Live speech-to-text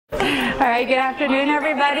All right, good afternoon,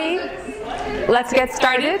 everybody. Let's get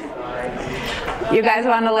started. You guys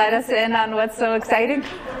want to let us in on what's so exciting?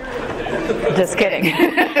 Just kidding.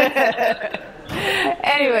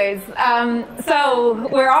 Anyways, so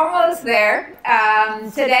we're almost there.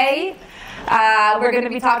 Today, we're going to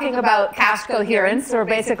be talking about cache coherence. We're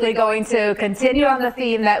basically going to continue on the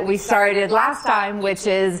theme that we started last time, which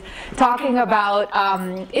is talking about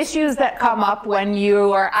issues that come up when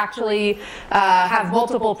you are actually have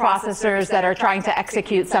multiple processors that are trying to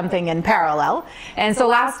execute something in parallel. And so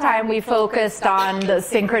last time we focused on the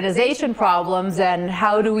synchronization problems and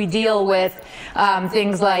how do we deal with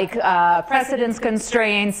things like precedence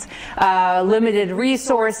constraints, limited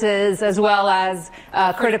resources, as well as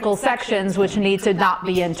critical sections which need to not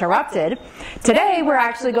be interrupted. Today we're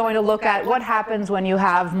actually going to look at what happens when you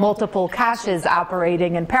have multiple caches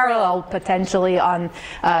operating in parallel, potentially on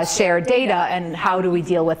shared data, and how do we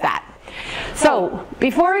deal with that. So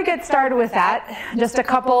before we get started with that, just a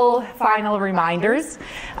couple final reminders.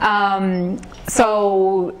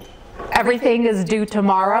 So everything is due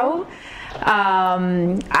tomorrow.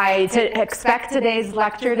 I expect today's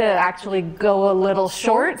lecture to actually go a little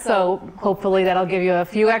short, so hopefully that'll give you a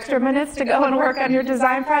few extra minutes to go and work on your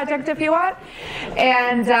design project if you want.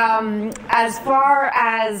 And as far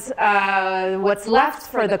as what's left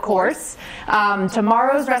for the course,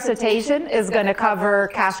 tomorrow's recitation is going to cover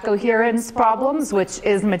cache coherence problems, which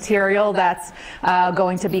is material that's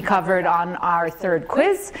going to be covered on our third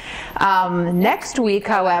quiz. Next week,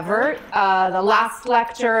 however, the last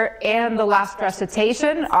lecture and the last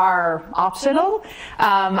recitation are optional.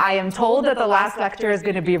 I am told that the last lecture is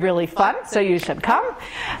going to be really fun, so you should come.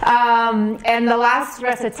 And the last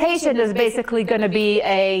recitation is basically going to be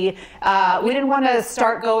we didn't want to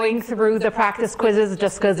start going through the practice quizzes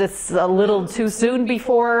just because it's a little too soon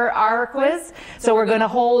before our quiz. So we're going to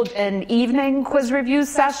hold an evening quiz review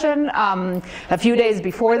session a few days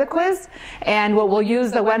before the quiz. And what we'll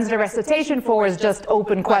use the Wednesday recitation for is just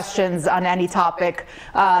open questions on any topic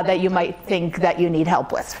that you might think that you need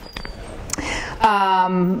help with.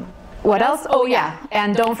 What else? Oh yeah,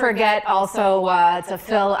 and don't forget also to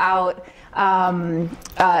fill out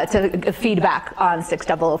feedback on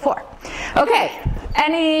 6004. Okay,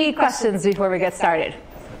 any questions before we get started?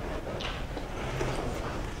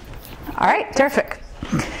 All right, terrific.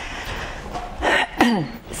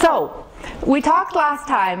 So we talked last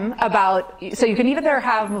time about, so you can either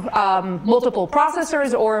have multiple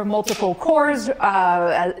processors or multiple cores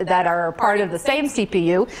that are part of the same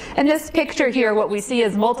CPU. In this picture here, what we see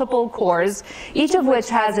is multiple cores, each of which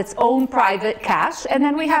has its own private cache, and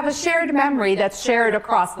then we have a shared memory that's shared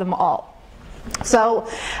across them all. So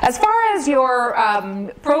as far as your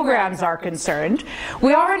programs are concerned,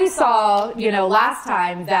 we already saw, last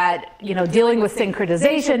time that, dealing with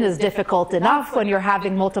synchronization is difficult enough when you're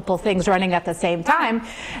having multiple things running at the same time.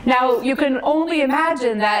 Now, you can only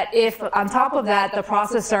imagine that if on top of that, the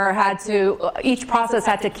processor each process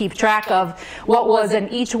had to keep track of what was in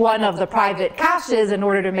each one of the private caches in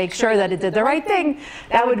order to make sure that it did the right thing,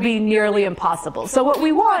 that would be nearly impossible. So what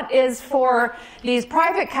we want is for these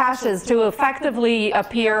private caches to effectively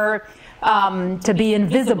appear to be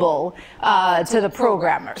invisible to the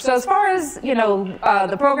programmer. So as far as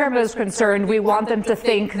the programmer is concerned, we want them to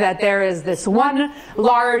think that there is this one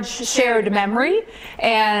large shared memory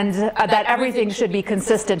and that everything should be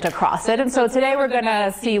consistent across it. And so today we're going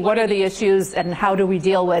to see what are the issues and how do we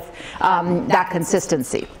deal with that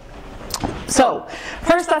consistency. So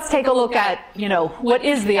first let's take a look at, what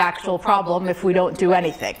is the actual problem if we don't do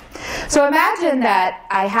anything. So imagine that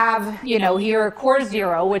I have, here core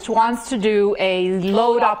 0, which wants to do a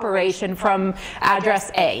load operation from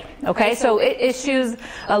address A. Okay, so it issues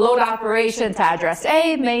a load operation to address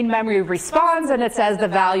A, main memory responds, and it says the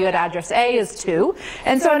value at address A is 2.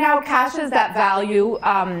 And so now caches that value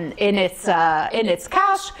in its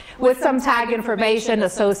cache with some tag information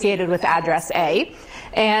associated with address A.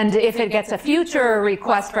 And if it gets a future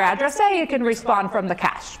request for address A, it can respond from the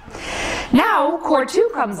cache. Now, core 2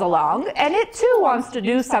 comes along, and it too wants to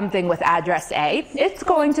do something with address A. It's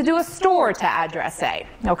going to do a store to address A,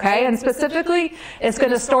 okay? And specifically, it's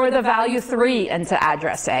going to store the value 3 into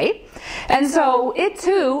address A. And so it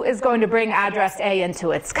too is going to bring address A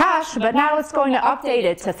into its cache, but now it's going to update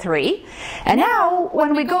it to 3. And now,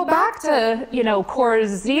 when we go back to, core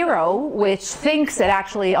 0, which thinks it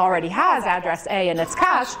actually already has address A in its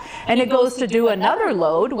cache, and it goes to do another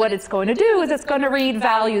load, what it's going to do is it's going to read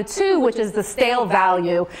value 2, which is the stale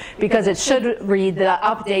value, because it should read the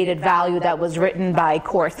updated value that was written by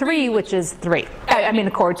core 3, which is 3.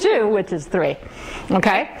 Core 2, which is 3.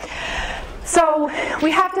 Okay? So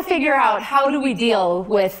we have to figure out how do we deal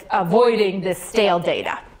with avoiding this stale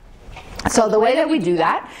data. So the way that we do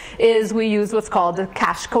that is we use what's called the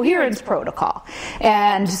cache coherence protocol.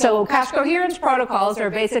 And so cache coherence protocols are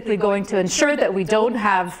basically going to ensure that we don't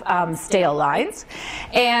have stale lines.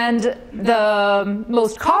 And the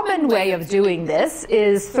most common way of doing this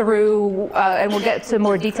is through, and we'll get to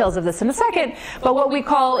more details of this in a second, but what we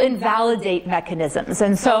call invalidate mechanisms.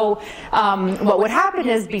 And so what would happen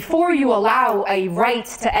is before you allow a write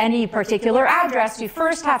to any particular address, you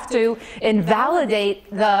first have to invalidate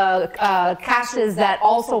the caches that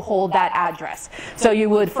also hold that address. So you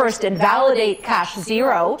would first invalidate cache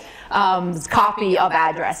 0, copy of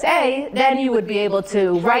address A, then you would be able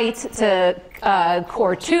to write to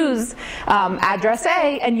core 2's address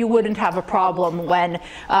A, and you wouldn't have a problem when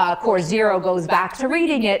core 0 goes back to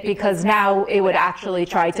reading it, because now it would actually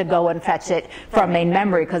try to go and fetch it from main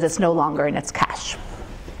memory because it's no longer in its cache.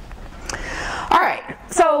 All right,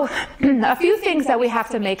 so a few things that we have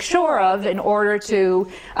to make sure of in order to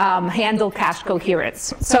handle cache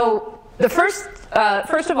coherence. So the first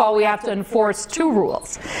of all, we have to enforce two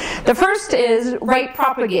rules. The first is write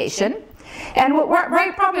propagation. And what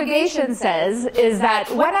write propagation says is that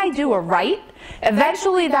when I do a write,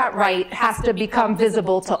 eventually that write has to become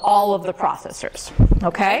visible to all of the processors,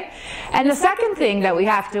 okay? And the second thing that we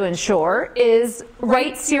have to ensure is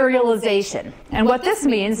write serialization. And what this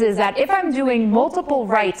means is that if I'm doing multiple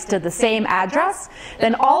writes to the same address,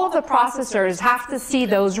 then all of the processors have to see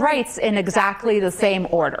those writes in exactly the same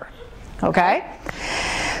order, okay?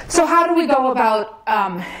 So how do we go about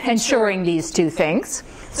ensuring these two things?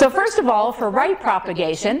 So first of all, for write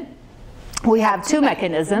propagation, we have two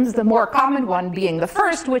mechanisms, the more common one being the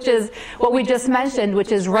first, which is what we just mentioned,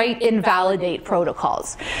 which is write invalidate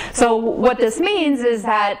protocols. So what this means is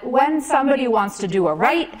that when somebody wants to do a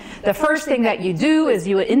write, the first thing that you do is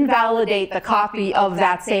you invalidate the copy of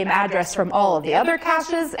that same address from all of the other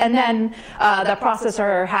caches, and then the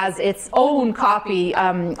processor has its own copy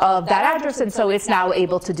of that address, and so it's now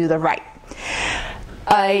able to do the write.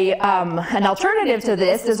 An alternative to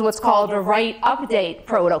this is what's called a write update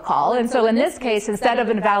protocol. And so in this case, instead of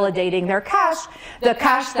invalidating their cache, the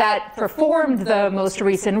cache that performed the most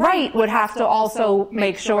recent write would have to also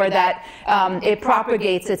make sure that it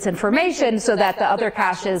propagates its information so that the other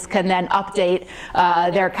caches can then update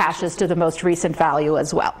their caches to the most recent value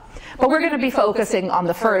as well. But we're going to be focusing on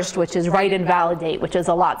the first, which is write invalidate, which is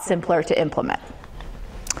a lot simpler to implement.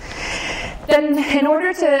 Then in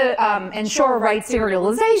order to ensure write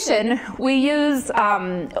serialization, we use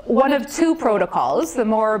one of two protocols. The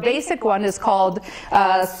more basic one is called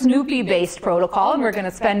Snoopy-based protocol, and we're going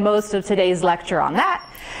to spend most of today's lecture on that.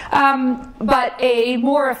 But a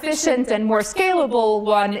more efficient and more scalable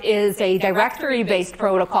one is a directory-based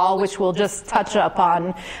protocol, which we'll just touch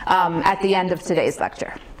upon at the end of today's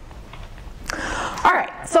lecture. All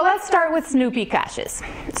right, so let's start with Snoopy caches.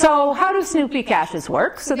 So how do Snoopy caches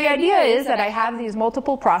work? So the idea is that I have these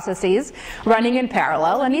multiple processes running in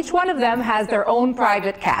parallel, and each one of them has their own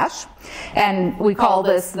private cache. And we call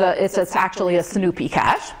this, it's actually a Snoopy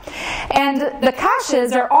cache. And the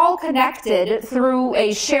caches are all connected through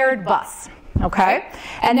a shared bus. Okay?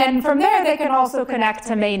 And then from there, they can also connect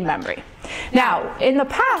to main memory. Now, in the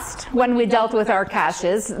past, when we dealt with our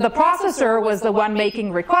caches, the processor was the one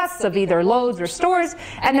making requests of either loads or stores,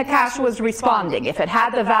 and the cache was responding. If it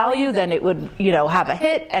had the value, then it would, have a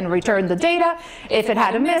hit and return the data. If it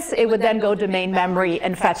had a miss, it would then go to main memory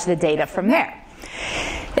and fetch the data from there.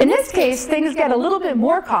 In this case, things get a little bit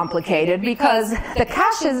more complicated because the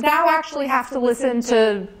caches now actually have to listen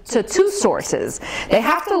to two sources. They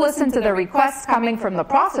have to listen to the requests coming from the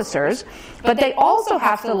processors, but they also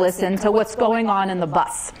have to listen to what's going on in the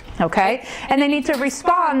bus. Okay? And they need to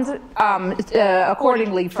respond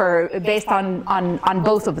accordingly based on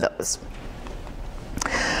both of those.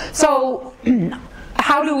 So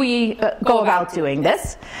how do we go about doing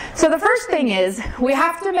this? So the first thing is we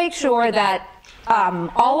have to make sure that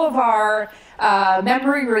all of our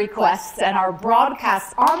memory requests and our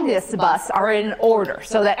broadcasts on this bus are in order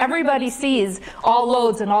so that everybody sees all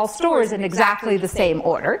loads and all stores in exactly the same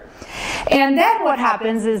order. And then what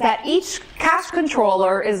happens is that each cache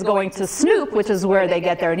controller is going to snoop, which is where they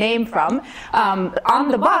get their name from,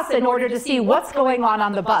 on the bus in order to see what's going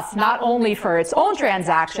on the bus, not only for its own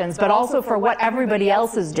transactions, but also for what everybody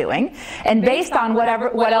else is doing. And based on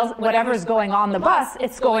whatever's going on the bus,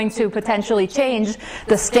 it's going to potentially change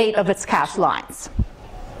the state of its cache lines.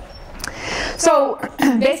 So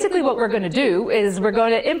basically what we're going to do is we're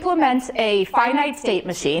going to implement a finite state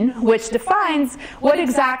machine which defines what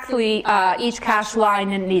exactly each cache line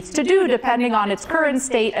needs to do depending on its current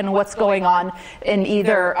state and what's going on in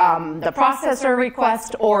either the processor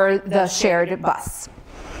request or the shared bus.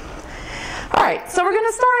 All right, so we're going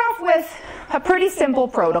to start off with a pretty simple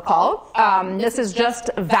protocol. This is just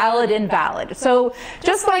valid invalid. So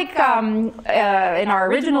just like in our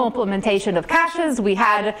original implementation of caches, we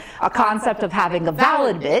had a concept of having a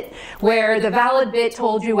valid bit, where the valid bit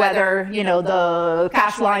told you whether the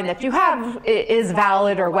cache line that you have is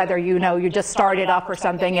valid, or whether you just started up or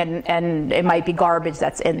something and it might be garbage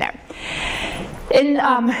that's in there. In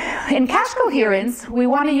cache coherence, we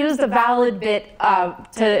want to use the valid bit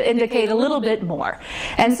to indicate a little bit more.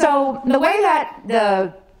 And so the way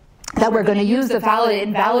that we're going to use the valid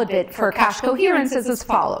invalid bit for cache coherence is as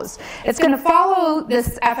follows. It's going to follow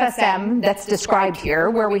this FSM that's described here,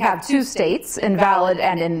 where we have two states, invalid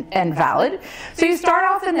and invalid. So you start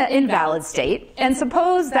off in the invalid state, and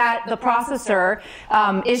suppose that the processor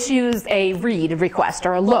issues a read request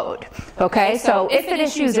or a load. Okay, so if it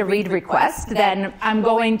issues a read request, then I'm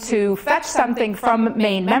going to fetch something from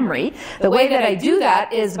main memory. The way that I do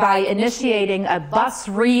that is by initiating a bus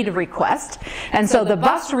read request. And so the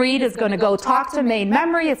bus read is going to go talk to main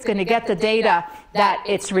memory. It's going to get the data that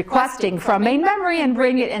it's requesting from main memory and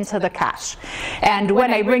bring it into the cache. And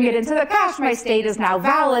when I bring it into the cache, my state is now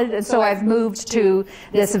valid, and so I've moved to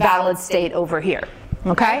this valid state over here.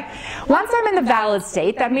 Okay? Once I'm in the valid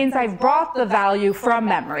state, that means I've brought the value from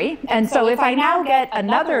memory, and so if I now get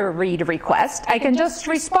another read request, I can just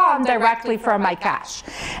respond directly from my cache.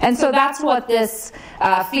 And so that's what this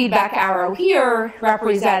feedback arrow here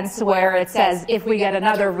represents, where it says if we get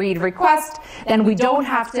another read request, then we don't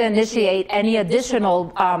have to initiate any additional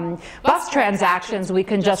bus transactions. We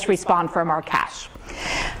can just respond from our cache.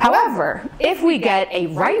 However, if we get a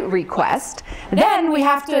write request, then we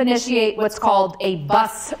have to initiate what's called a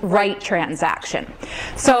bus write transaction.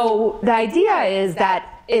 So the idea is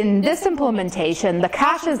that in this implementation, the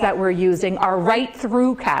caches that we're using are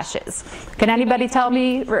write-through caches. Can anybody tell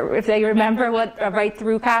me if they remember what a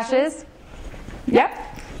write-through cache is? Yep?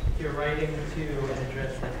 If you're writing to an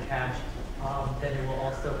address that's cached, then it will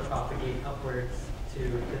also propagate upwards to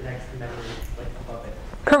the next memory, like above it.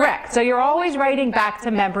 Correct. So you're always writing back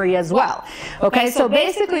to memory as well. Okay, so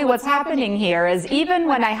basically what's happening here is even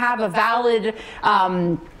when I have a valid,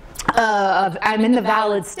 I'm in the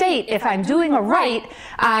valid state, if I'm doing a write,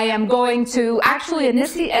 I am going to actually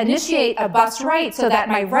initiate a bus write so that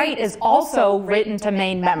my write is also written to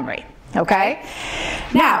main memory. Okay?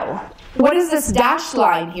 Now, what does this dashed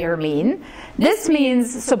line here mean? This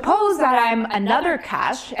means, suppose that I'm another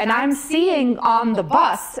cache and I'm seeing on the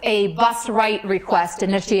bus a bus write request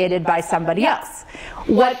initiated by somebody else.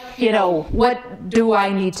 What do I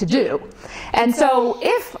need to do? And so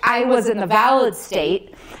if I was in the valid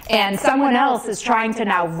state and someone else is trying to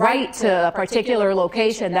now write to a particular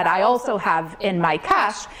location that I also have in my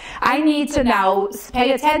cache, I need to now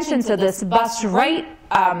pay attention to this bus write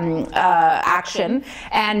action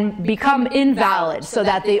and become invalid, so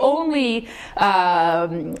that the only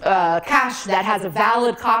cache that has a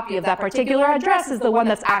valid copy of that particular address is the one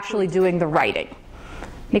that's actually doing the writing.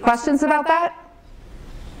 Any questions about that?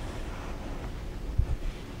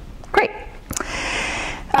 Great.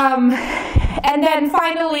 And then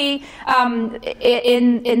finally,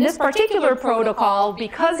 in this particular protocol,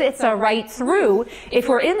 because it's a write-through, if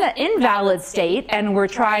we're in the invalid state and we're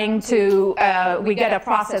trying to, we get a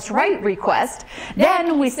process write request,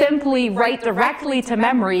 then we simply write directly to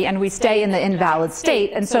memory and we stay in the invalid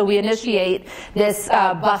state. And so we initiate this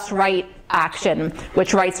bus write action,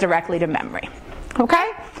 which writes directly to memory.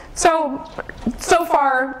 Okay? So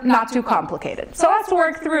far, not too complicated. So let's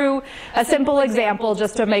work through a simple example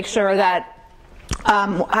just to make sure that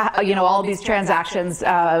all these transactions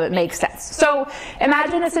make sense. So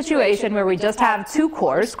imagine a situation where we just have two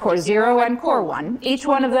cores, core 0 and core 1. Each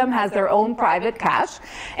one of them has their own private cache,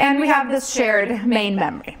 and we have this shared main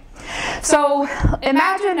memory. So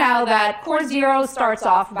imagine now that core 0 starts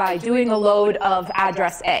off by doing a load of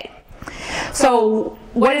address A. So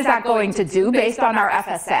what is that going to do based on our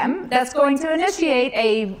FSM? That's going to initiate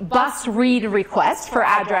a bus read request for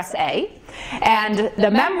address A. And the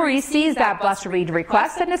memory sees that bus read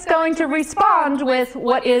request and it's going to respond with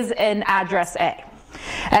what is an address A.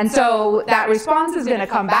 And so that response is going to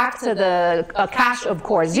come back to the cache of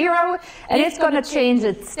core 0, and it's going to change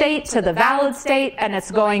its state to the valid state, and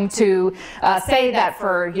it's going to say that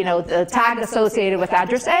for the tag associated with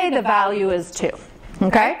address A, the value is 2.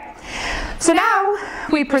 Okay? So now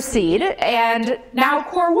we proceed, and now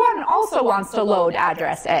core 1 also wants to load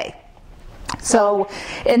address A. So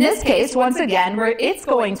in this case, once again, it's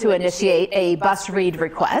going to initiate a bus read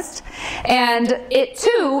request, and it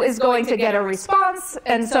too is going to get a response,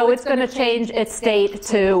 and so it's going to change its state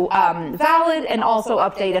to valid and also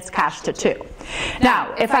update its cache to 2.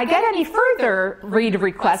 Now, if I get any further read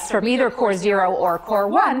requests from either core 0 or core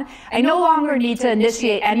 1, I no longer need to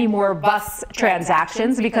initiate any more bus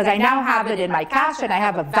transactions because I now have it in my cache and I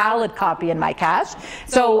have a valid copy in my cache.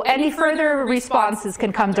 So any further responses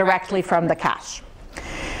can come directly from the cache.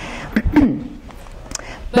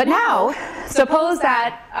 But now, suppose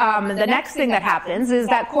that the next thing that happens is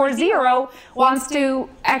that core 0 wants to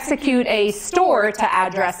execute a store to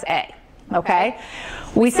address A. Okay?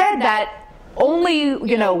 We said that only,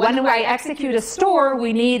 when I execute a store,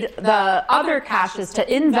 we need the other caches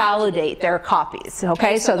to invalidate their copies.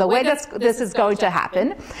 Okay, so the way this is going to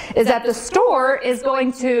happen is that the store is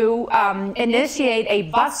going to initiate a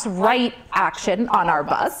bus write action on our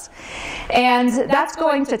bus, and that's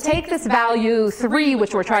going to take this value 3,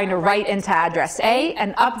 which we're trying to write into address A,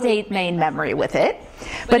 and update main memory with it.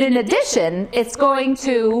 But in addition, it's going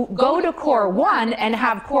to go to core 1 and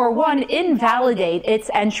have core 1 invalidate its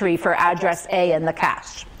entry for address A in the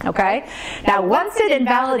cache. Okay? Now, once it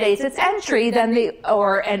invalidates its entry, then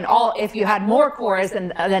if you had more cores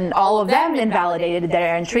and then all of them invalidated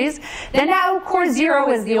their entries, then now core 0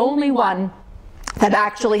 is the only one that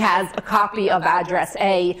actually has a copy of address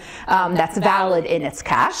A that's valid in its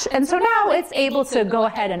cache. And so now it's able to go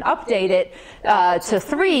ahead and update it to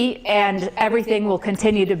 3, and everything will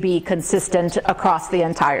continue to be consistent across the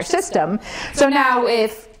entire system. So now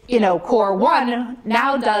if core 1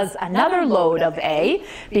 now does another load of A,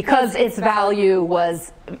 because its value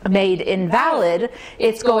was made invalid,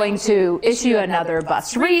 it's going to issue another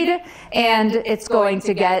bus read, and it's going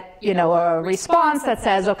to get, a response that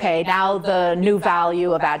says, okay, now the new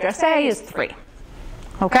value of address A is 3.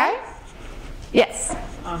 Okay? Yes?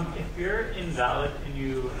 If you're invalid and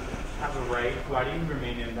you have a write, why do you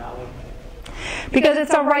remain invalid? Because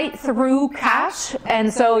it's a write through cache,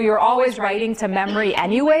 and so you're always writing to memory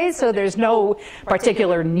anyway, so there's no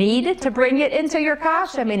particular need to bring it into your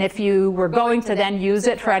cache. I mean, if you were going to then use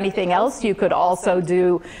it for anything else, you could also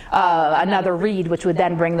do another read, which would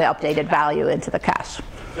then bring the updated value into the cache.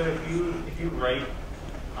 So if you write,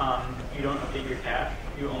 you don't update your cache,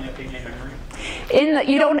 you only update main memory?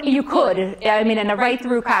 You could. I mean, in a write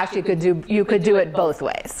through cache, you could do it both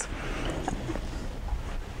ways.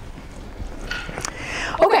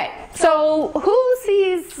 Okay, so who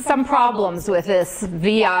sees some problems with this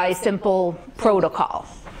VI simple protocol?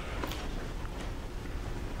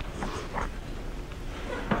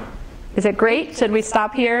 Is it great? Should we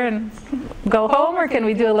stop here and go home, or can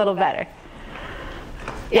we do a little better?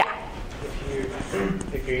 Yeah.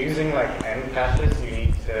 If you're using like n caches, you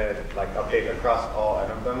need to update across all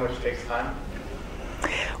n of them, which takes time.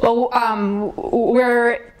 Well,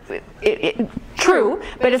 true,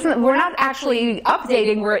 but we're not actually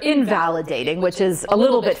updating, we're invalidating, which is a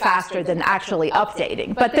little bit faster than actually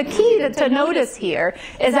updating. But the key to notice here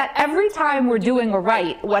is that every time we're doing a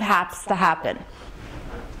write, what has to happen?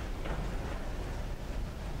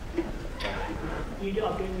 You need to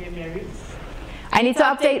update main memory. I need to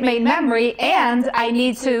update main memory, and I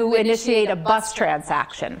need to initiate a bus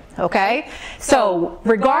transaction, okay? So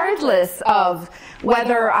regardless of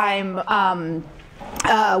whether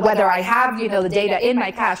whether I have the data in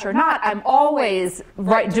my cache or not, I'm always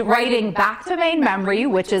writing back to main memory,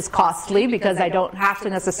 which is costly because I don't have to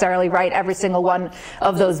necessarily write every single one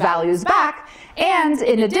of those values back. And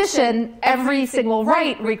in addition, every single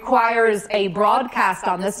write requires a broadcast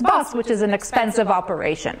on this bus, which is an expensive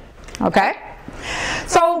operation. Okay?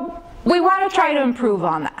 So we want to try to improve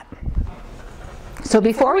on that. So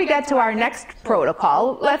before we get to our next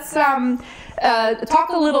protocol, let's talk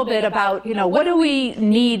a little bit about, what do we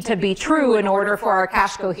need to be true in order for our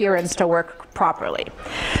cache coherence to work properly.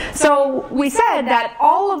 So we said that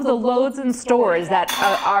all of the loads and stores that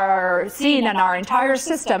are seen in our entire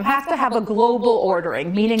system have to have a global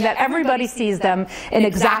ordering, meaning that everybody sees them in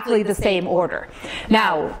exactly the same order.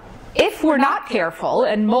 Now, if we're not careful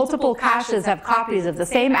and multiple caches have copies of the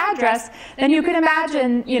same address, then you can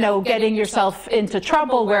imagine, getting yourself into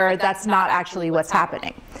trouble where that's not actually what's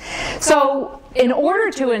happening. So in order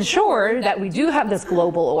to ensure that we do have this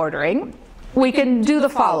global ordering, we can do the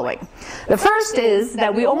following. The first is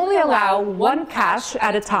that we only allow one cache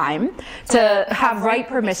at a time to have write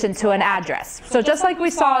permission to an address. So just like we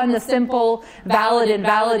saw in the simple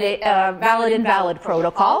valid-invalid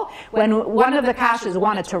protocol, when one of the caches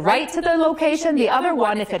wanted to write to the location, the other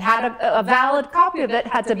one, if it had a valid copy of it,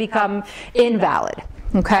 had to become invalid.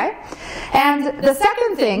 Okay? And the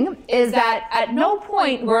second thing is that at no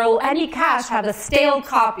point will any cache have a stale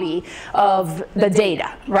copy of the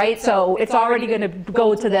data, right? So it's already going to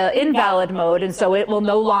go to the invalid mode, and so it will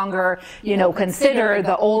no longer, consider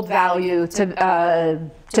the old value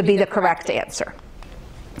to be the correct answer.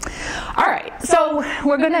 All right, so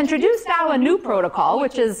we're going to introduce now a new protocol,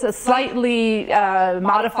 which is a slightly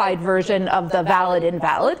modified version of the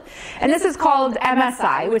valid-invalid. And this is called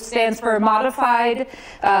MSI, which stands for Modified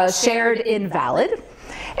Shared Invalid.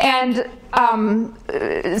 And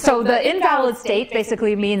so the invalid state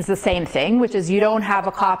basically means the same thing, which is you don't have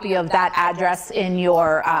a copy of that address in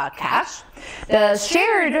your cache. The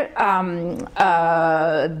shared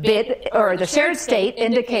bit, or the shared state,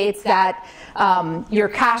 indicates that your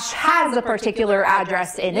cache has a particular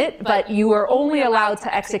address in it, but you are only allowed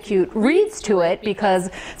to execute reads to it because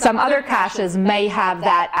some other caches may have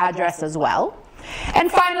that address as well.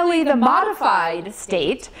 And finally, the modified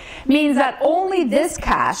state means that only this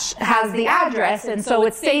cache has the address, and so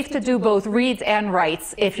it's safe to do both reads and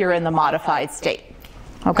writes if you're in the modified state.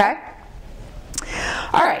 Okay?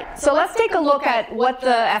 All right, so let's take a look at what the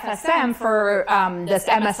FSM for this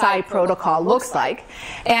MSI protocol looks like.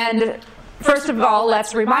 And first of all,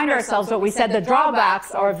 let's remind ourselves what we said the drawbacks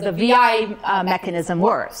of the VI mechanism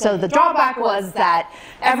were. So the drawback was that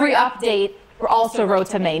every update also wrote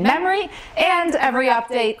to main memory, and every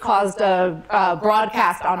update caused a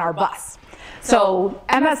broadcast on our bus. So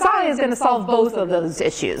MSI is going to solve both of those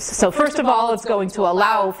issues. So first of all, it's going to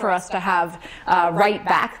allow for us to have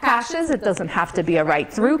write-back caches. It doesn't have to be a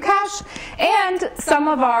write-through cache. And some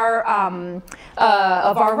of our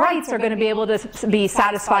writes are going to be able to be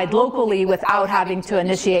satisfied locally without having to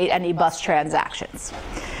initiate any bus transactions.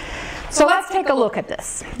 So let's take a look at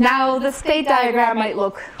this. Now, the state diagram might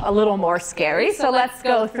look a little more scary, so let's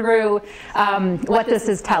go through what this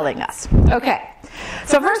is telling us. Okay,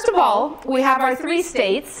 so first of all, we have our three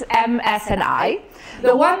states, M, S, and I.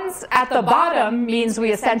 The ones at the bottom means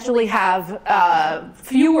we essentially have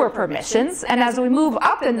fewer permissions, and as we move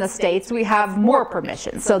up in the states, we have more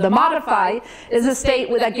permissions. So the modify is a state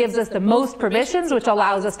that gives us the most permissions, which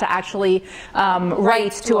allows us to actually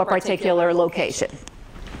write to a particular location.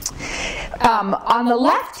 On the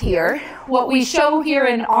left here, what we show here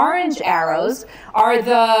in orange arrows are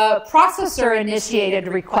the processor-initiated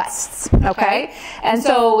requests, okay? And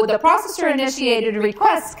so the processor-initiated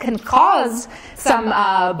requests can cause some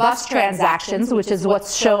bus transactions, which is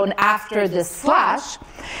what's shown after this slash.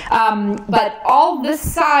 But all this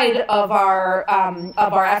side of our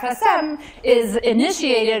FSM is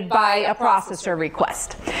initiated by a processor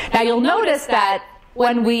request. Now you'll notice that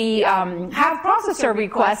when we have processor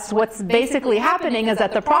requests, what's basically happening is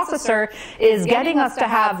that the processor is getting us to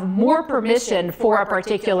have more permission for a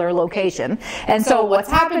particular location. And so what's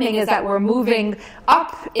happening is that we're moving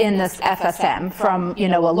up in this FSM from,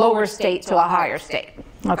 a lower state to a higher state.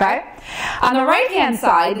 Okay? On the right-hand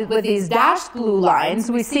side, with these dashed blue lines,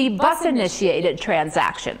 we see bus-initiated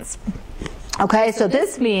transactions. Okay, so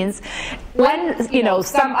this means when,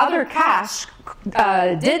 some other cache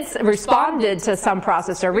responded to some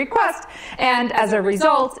processor request, and as a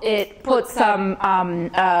result, it put some,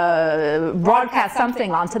 broadcast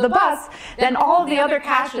something onto the bus, then all the other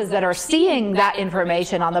caches that are seeing that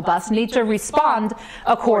information on the bus need to respond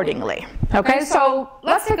accordingly. Okay, so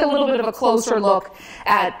let's take a little bit of a closer look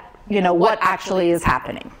at what actually is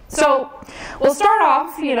happening. So we'll start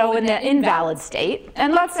off, in the invalid state,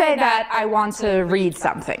 and let's say that I want to read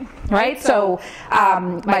something, right? So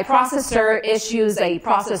my processor issues a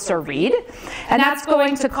processor read, and that's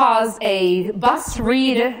going to cause a bus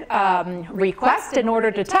read request in order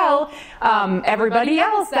to tell everybody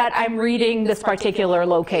else that I'm reading this particular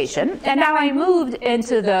location. And now I moved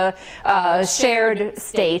into the shared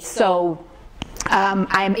state, so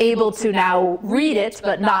I'm able to now read it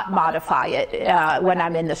but not modify it when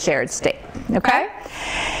I'm in the shared state, okay?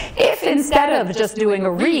 If instead of just doing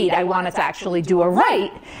a read, I wanted to actually do a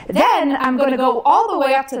write, then I'm going to go all the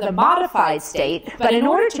way up to the modified state, but in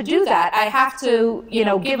order to do that, I have to,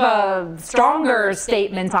 give a stronger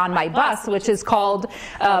statement on my bus, which is called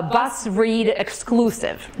bus read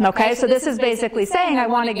exclusive, okay? So this is basically saying I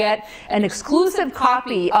want to get an exclusive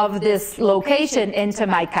copy of this location into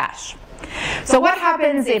my cache. So what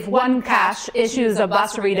happens if one cache issues a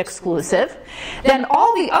bus read exclusive? Then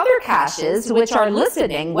all the other caches which are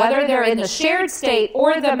listening, whether they're in the shared state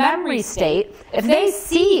or the memory state, if they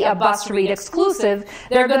see a bus read exclusive,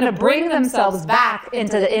 they're going to bring themselves back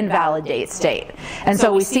into the invalidate state. And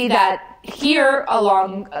so we see that here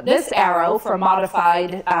along this arrow from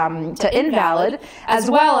modified to invalid, as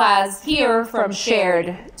well as here from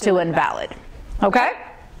shared to invalid. Okay?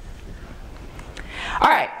 All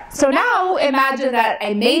right. so now imagine that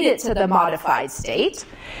I made it to the modified state.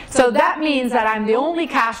 So that means that I'm the only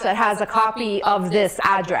cache that has a copy of this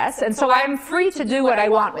address, and so I'm free to do what I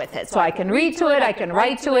want with it. So I can read to it, I can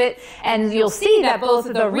write to it, and you'll see that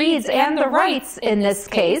both the reads and the writes in this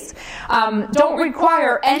case don't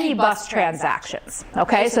require any bus transactions.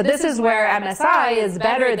 Okay, so this is where MSI is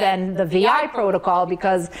better than the VI protocol,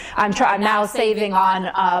 because I'm now saving on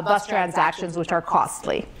bus transactions, which are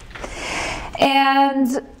costly.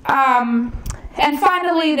 And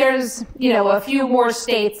finally, there's, you know, a few more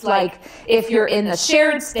states, like if you're in the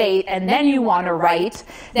shared state and then you want to write,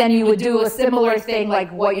 then you would do a similar thing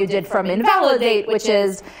like what you did from invalidate, which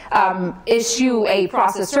is issue a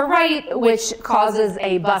processor write, which causes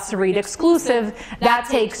a bus read exclusive. That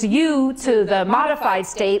takes you to the modified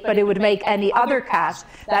state, but it would make any other cache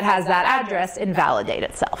that has that address invalidate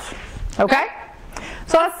itself. Okay?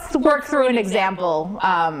 So let's work through an example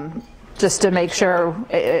just to make sure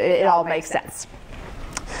it all makes sense.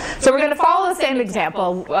 So we're going to follow the same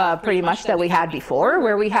example pretty much that we had before,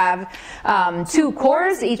 where we have 2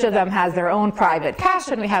 cores. Each of them has their own private cache,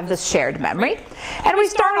 and we have this shared memory. And we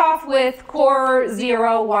start off with core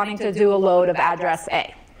 0 wanting to do a load of address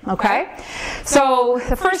A. Okay, so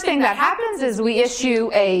the first thing that happens is we issue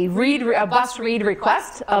a bus read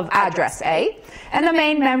request of address A, and the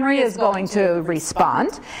main memory is going to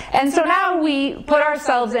respond. And so now we put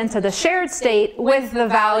ourselves into the shared state with the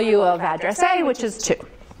value of address A, which is 2.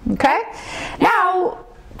 Okay, now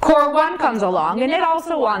core 1 comes along, and it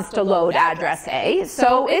also wants to load address A,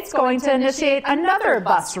 so it's going to initiate another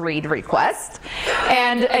bus read request.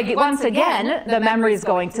 And once again, the memory is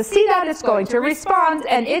going to see that, it's going to respond,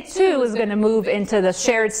 and it too is going to move into the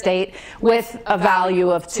shared state with a value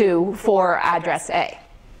of 2 for address A.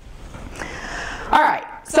 All right,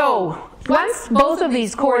 so once both of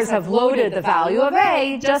these cores have loaded the value of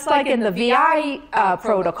A, just like in the VI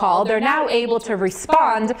protocol, they're now able to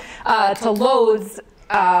respond to loads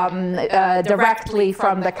directly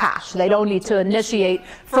from the cache. They don't need to initiate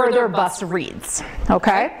further bus reads,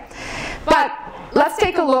 okay? But let's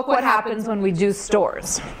take a look what happens when we do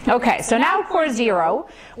stores. Okay, so now core 0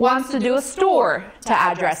 wants to do a store to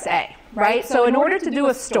address A, right? So in order to do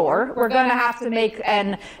a store, we're going to have to make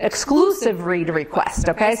an exclusive read request,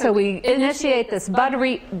 okay? So we initiate this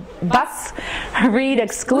bus read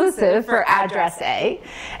exclusive for address A.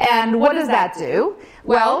 And what does that do?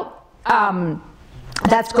 Well,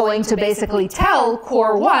 that's going to basically tell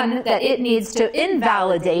core 1 that it needs to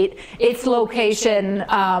invalidate its location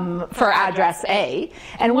for address A.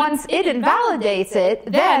 And once it invalidates it,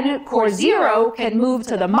 then core 0 can move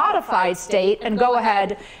to the modified state and go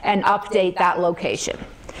ahead and update that location.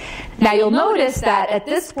 Now you'll notice that at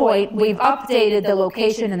this point we've updated the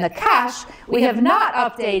location in the cache. We have not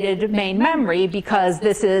updated main memory because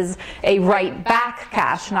this is a write back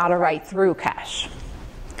cache, not a write through cache.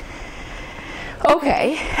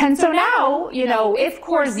 Okay, and so now, you know, if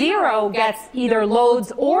core 0 gets either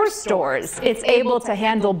loads or stores, it's able to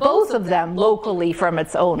handle both of them locally from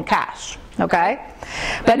its own cache, okay?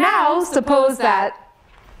 But now, suppose that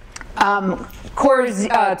core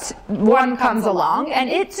 1 comes along, and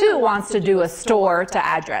it too wants to do a store to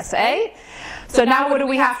address A. So now what do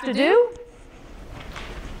we have to do?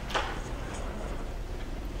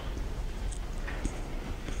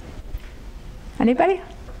 Anybody?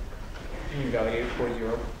 Value core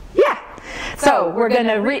 0. Yeah. So we're going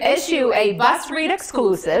to issue a bus read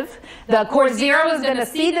exclusive. The core 0 is going to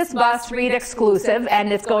see this bus read exclusive,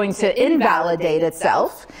 and it's going to invalidate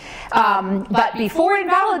itself. But before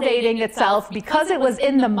invalidating itself, because it was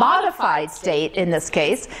in the modified state in this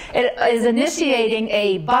case, it is initiating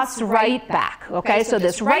a bus write back. Okay, so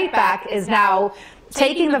this write back is now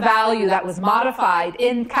taking the value that was modified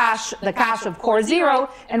in the cache of core 0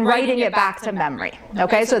 and writing it back to memory.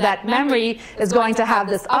 Okay, so that memory is going to have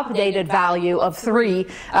this updated value of 3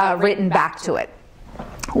 written back to it.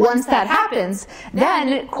 Once that happens,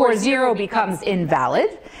 then core 0 becomes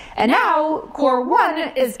invalid, and now core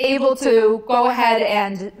 1 is able to go ahead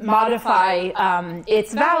and modify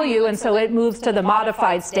its value, and so it moves to the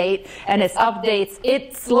modified state and it updates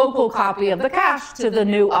its local copy of the cache to the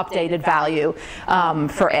new updated value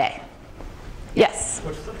for A. Yes?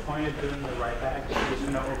 What's the point of doing the write back? You're just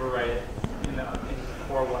going to overwrite it in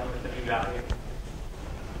core 1 with the new value?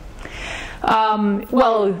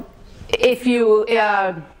 Well, if you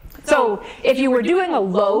were doing a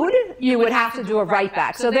load, you would have to do a write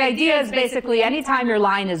back. So the idea is basically anytime your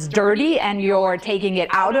line is dirty and you're taking it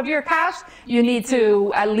out of your cache, you need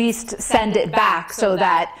to at least send it back so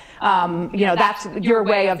that you know, that's your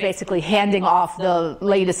way of basically handing off the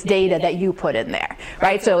latest data that you put in there,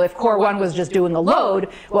 right? So if core 1 was just doing a load,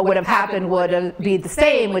 what would have happened would be the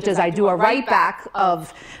same, which is I do a write back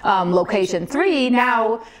of location 3,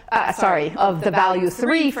 now, of the value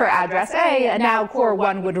 3 for address A, and now core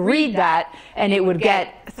 1 would read that, and it would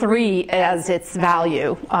get 3 as its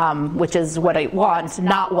value, which is what I want,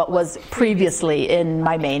 not what was previously in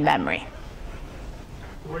my main memory.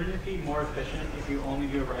 Wouldn't it be more efficient if you only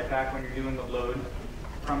do a write back when you're doing the load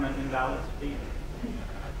from an invalid state?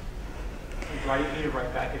 Why do you need a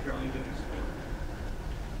write back if you're only doing speed?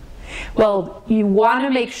 Well, you want to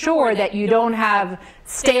make sure that you don't have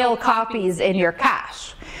stale copies in your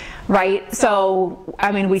cache, right? So,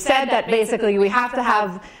 I mean, we said that basically we have to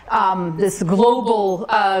have this global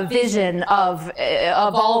vision of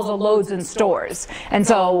all the loads and stores. And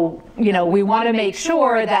so, you know, we want to make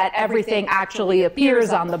sure that everything actually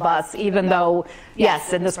appears on the bus, even though,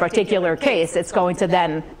 yes, in this particular case, it's going to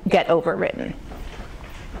then get overwritten.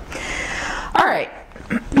 All right.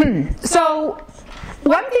 So,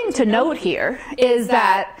 one thing to note here is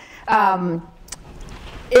that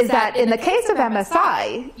in the case of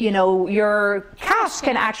MSI, you know, your cache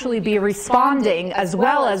can actually be responding as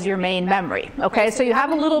well as your main memory, okay? So you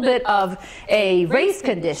have a little bit of a race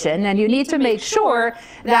condition, and you need to make sure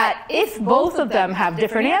that if both of them have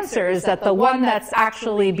different answers, that the one that's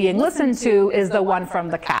actually being listened to is the one from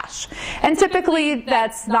the cache. And typically,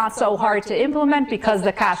 that's not so hard to implement because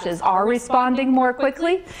the caches are responding more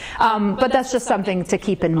quickly, but that's just something to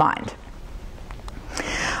keep in mind.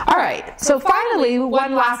 All right, so finally,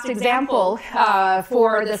 one last example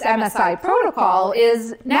for this MSI protocol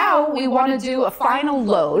is now we want to do a final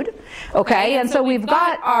load, okay? And so we've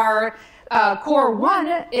got our core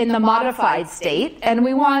 1 in the modified state, and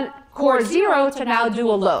we want core 0 to now do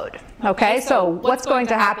a load, okay? So what's going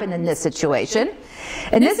to happen in this situation?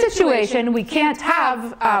 In this situation, we can't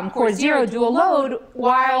have core 0 do a load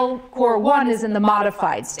while core 1 is in the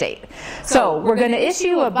modified state. So we're going to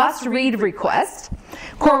issue a bus read request.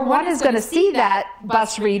 Core 1 is going to see that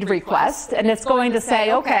bus read request, and it's going to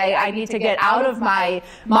say, okay, I need to get out of my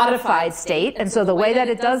modified state. And so the way that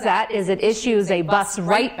it does that is it issues a bus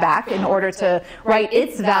write back in order to write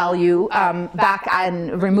its value back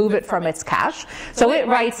and remove it from its cache. So it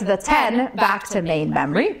writes the 10 back to main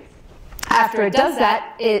memory. After it does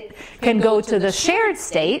that, it can go to the shared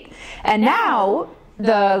state, and now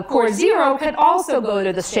the core 0 can also go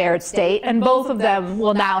to the shared state, and both of them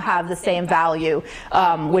will now have the same value,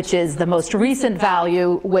 which is the most recent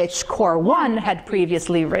value which core 1 had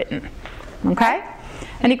previously written. Okay?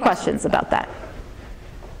 Any questions about that?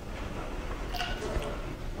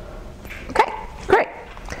 Okay, great.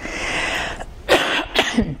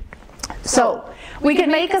 So we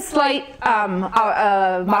can make a slight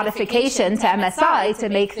modification to MSI to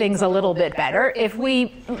make things a little bit better. If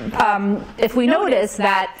we notice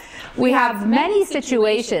that we have many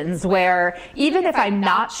situations where even if I'm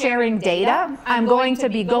not sharing data, I'm going to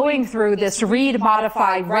be going through this read,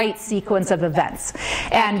 modify, write sequence of events.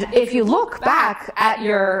 And if you look back at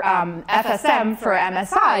your FSM for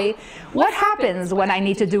MSI, what happens when I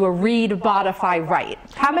need to do a read, modify, write?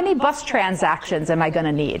 How many bus transactions am I going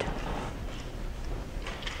to need?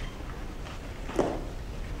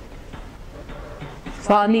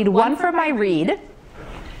 So I'll need one for my read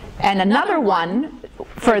and another one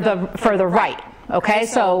for the write. Okay,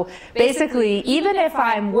 so basically, even if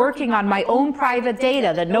I'm working on my own private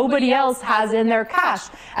data that nobody else has in their cache,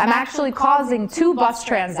 I'm actually causing 2 bus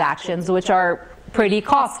transactions, which are pretty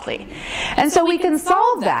costly. And so we can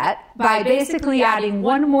solve that by basically adding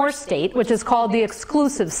one more state, which is called the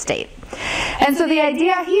exclusive state. And so the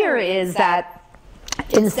idea here is that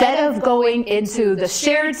instead of going into the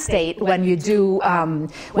shared state when you do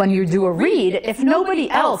a read, if nobody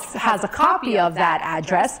else has a copy of that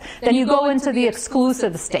address, then you go into the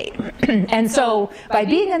exclusive state. And so by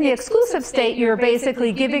being in the exclusive state, you're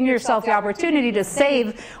basically giving yourself the opportunity to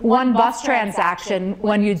save one bus transaction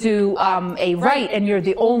when you do a write, and you're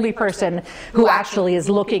the only person who actually is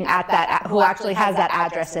looking at that, who actually has that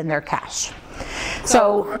address in their cache.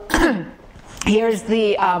 So here's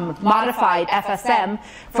the modified FSM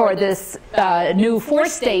for this new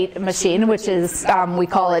 4-state machine, which is, we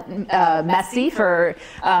call it messy for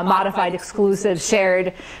modified, exclusive,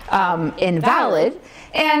 shared, invalid.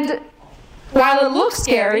 And while it looks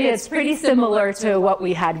scary, it's pretty similar to what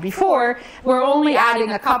we had before. We're only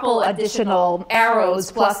adding a couple additional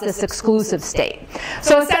arrows plus this exclusive state.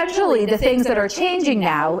 So essentially, the things that are changing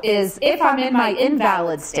now is if I'm in my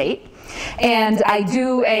invalid state, and I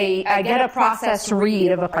get a process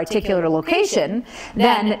read of a particular location,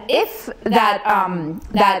 then if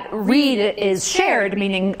that read is shared,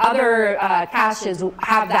 meaning other caches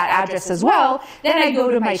have that address as well, then I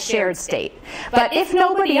go to my shared state. But if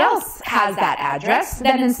nobody else has that address,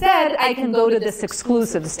 then instead I can go to this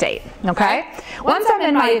exclusive state, okay? Once I'm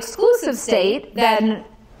in my exclusive state, then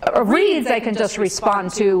reads I can just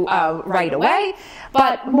respond to right away.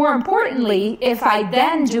 But more importantly, if I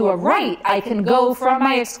then do a write, I can go from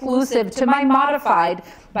my exclusive to my modified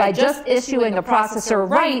by just issuing a processor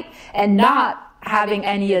write and not having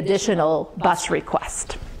any additional bus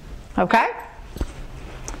request. Okay?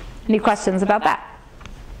 Any questions about that?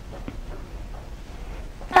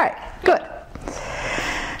 All right, good.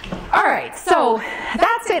 All right, so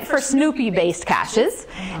that's it for Snoopy-based caches.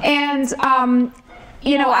 And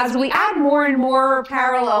you know, as we add more and more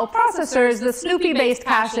parallel processors, the Snoopy-based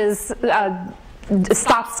caches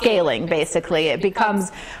stop scaling, basically. It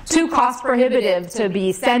becomes too cost prohibitive to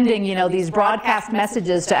be sending, you know, these broadcast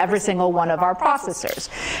messages to every single one of our processors.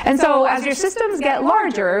 And so as your systems get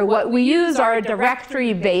larger, what we use are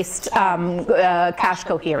directory-based cache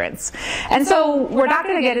coherence. And so we're not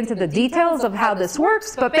going to get into the details of how this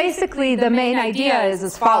works, but basically the main idea is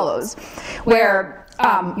as follows, where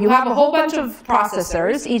you have a whole bunch of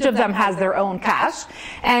processors, each of them has their own cache,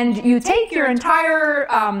 and you take your entire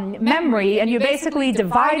memory and you basically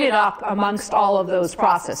divide it up amongst all of those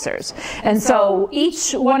processors. And so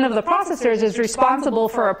each one of the processors is responsible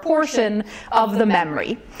for a portion of the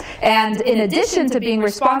memory. And in addition to being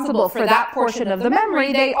responsible for that portion of the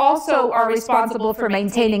memory, they also are responsible for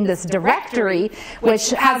maintaining this directory, which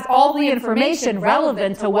has all the information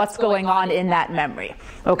relevant to what's going on in that memory.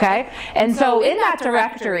 Okay? And so in that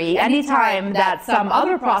directory, anytime that some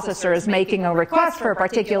other processor is making a request for a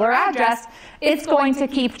particular address, it's going to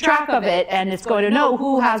keep track of it, and it's going to know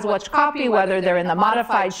who has which copy, whether they're in the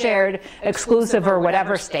modified, shared, exclusive, or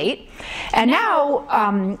whatever state. And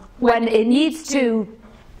now, when it needs to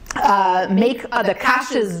make the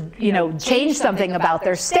caches, you know, change something about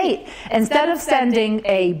their state, instead of sending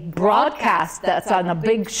a broadcast that's on a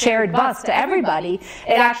big shared bus to everybody,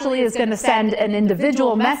 it actually is going to send an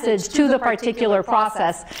individual message to the particular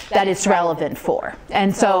process that it's relevant for.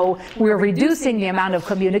 And so we're reducing the amount of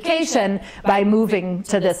communication by moving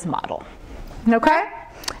to this model. Okay?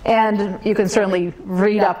 And you can certainly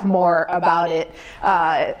read up more about it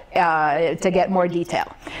to get more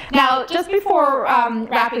detail. Now, just before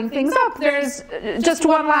wrapping things up, there's just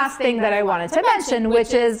one last thing that I wanted to mention,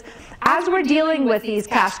 which is as we're dealing with these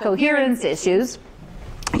cache coherence issues,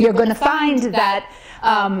 you're going to find that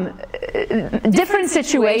different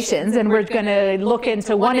situations, and we're going to look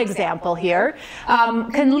into one example here,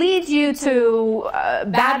 can lead you to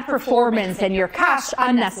bad performance in your cache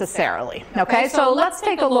unnecessarily. Okay, so let's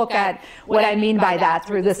take a look at what I mean by that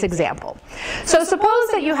through this example. So suppose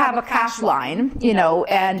that you have a cache line, you know,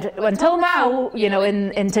 and until now, you know,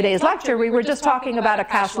 in today's lecture, we were just talking about a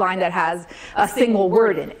cache line that has a single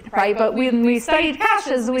word in it, right? But when we studied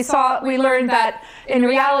caches, we learned that in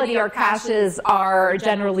reality, our caches are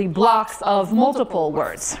generally blocks of multiple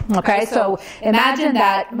words. Okay, so imagine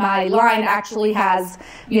that my line actually has,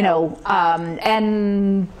 you know,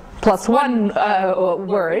 n plus 1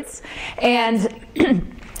 words, and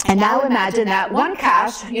now imagine that one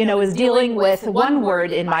cache, you know, is dealing with one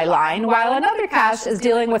word in my line, while another cache is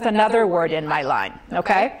dealing with another word in my line.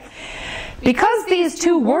 Okay. Because these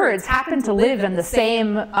two words happen to live in the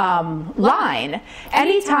same line,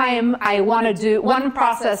 anytime I want to do, one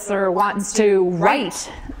processor wants to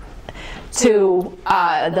write to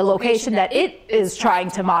the location that it is trying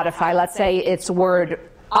to modify, let's say it's word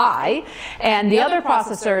I, and the other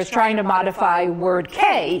processor is trying to modify word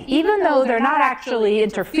K, even though they're not actually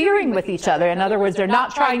interfering with each other. In other words, they're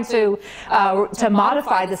not trying to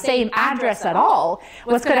modify the same address at all.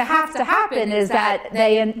 What's going to happen is that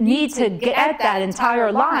they need to get that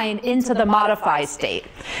entire line into the modify state.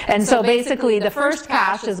 And so basically, the first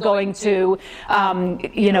cache is going to,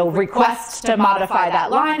 you know, request to modify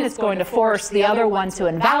that line. It's going to force the other one to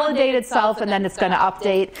invalidate itself, and then it's going to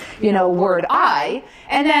update, you know, word I.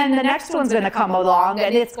 And then the next one's going to come along,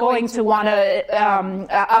 and it's going to want to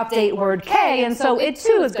update word K, and so it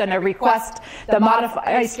too is going to request the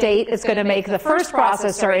modify state. It's going to make the first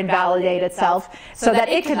processor invalidate itself so that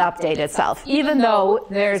it can update itself, even though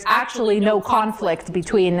there's actually no conflict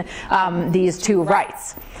between these two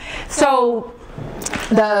writes. So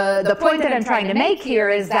the point that I'm trying to make here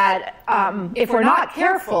is that if we're not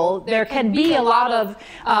careful, there can be a lot of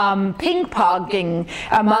ping-ponging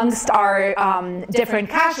amongst our different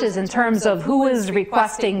caches in terms of who is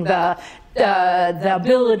requesting the the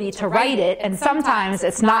ability to write it, and sometimes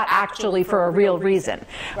it's not actually for a real reason,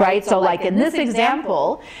 right? So like in this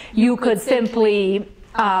example, you could simply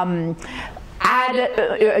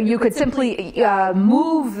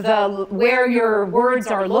move where your words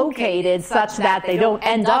are located such that they don't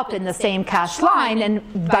end up in the same cache line, and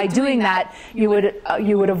by doing that, you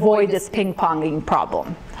would avoid this ping-ponging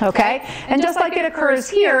problem. Okay, and just like it occurs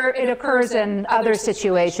here, it occurs in other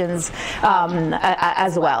situations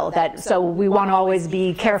as well. So we want to always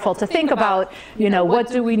be careful to think about, what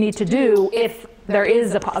do we need to do if there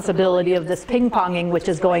is a possibility of this ping-ponging, which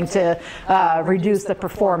is going to reduce the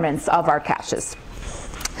performance of our caches.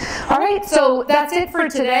 All right, so that's it for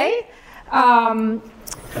today.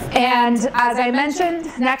 And as I mentioned,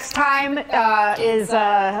 next time is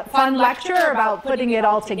a fun lecture about putting it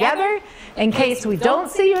all together. In case we don't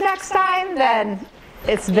see you next time, then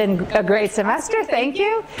it's been a great semester. Thank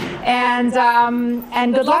you. And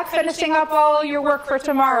good luck finishing up all your work for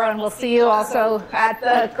tomorrow. And we'll see you also at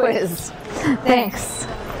the quiz. Thanks.